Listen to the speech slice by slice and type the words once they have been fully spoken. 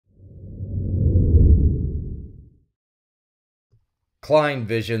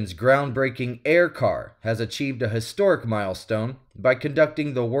KleinVision's groundbreaking AirCar has achieved a historic milestone by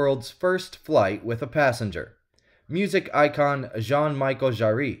conducting the world's first flight with a passenger. Music icon Jean-Michel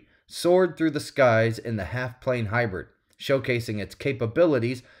Jarre soared through the skies in the half-plane hybrid, showcasing its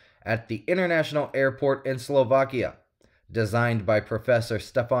capabilities at the international airport in Slovakia. Designed by Professor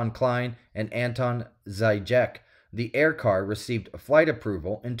Stefan Klein and Anton Zajac, the AirCar received flight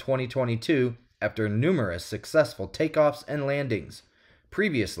approval in 2022 after numerous successful takeoffs and landings.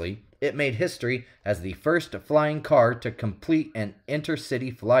 Previously, it made history as the first flying car to complete an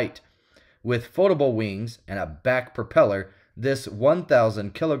intercity flight. With foldable wings and a back propeller, this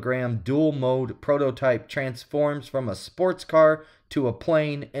 1,000-kilogram dual-mode prototype transforms from a sports car to a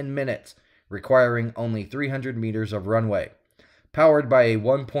plane in minutes, requiring only 300 meters of runway. Powered by a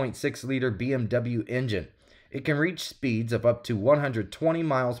 1.6-liter BMW engine, it can reach speeds of up to 120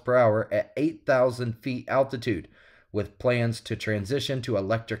 miles per hour at 8,000 feet altitude, with plans to transition to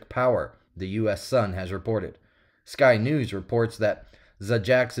electric power, the U.S. Sun has reported. Sky News reports that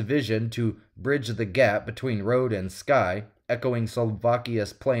Zajac's vision to bridge the gap between road and sky, echoing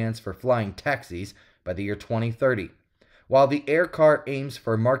Slovakia's plans for flying taxis by the year 2030. While the AirCar aims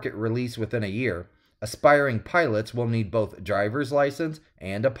for market release within a year, aspiring pilots will need both driver's license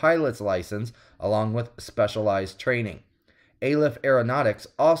and a pilot's license, along with specialized training. Aleph Aeronautics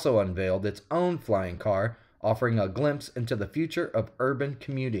also unveiled its own flying car, offering a glimpse into the future of urban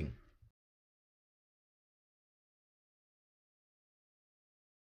commuting.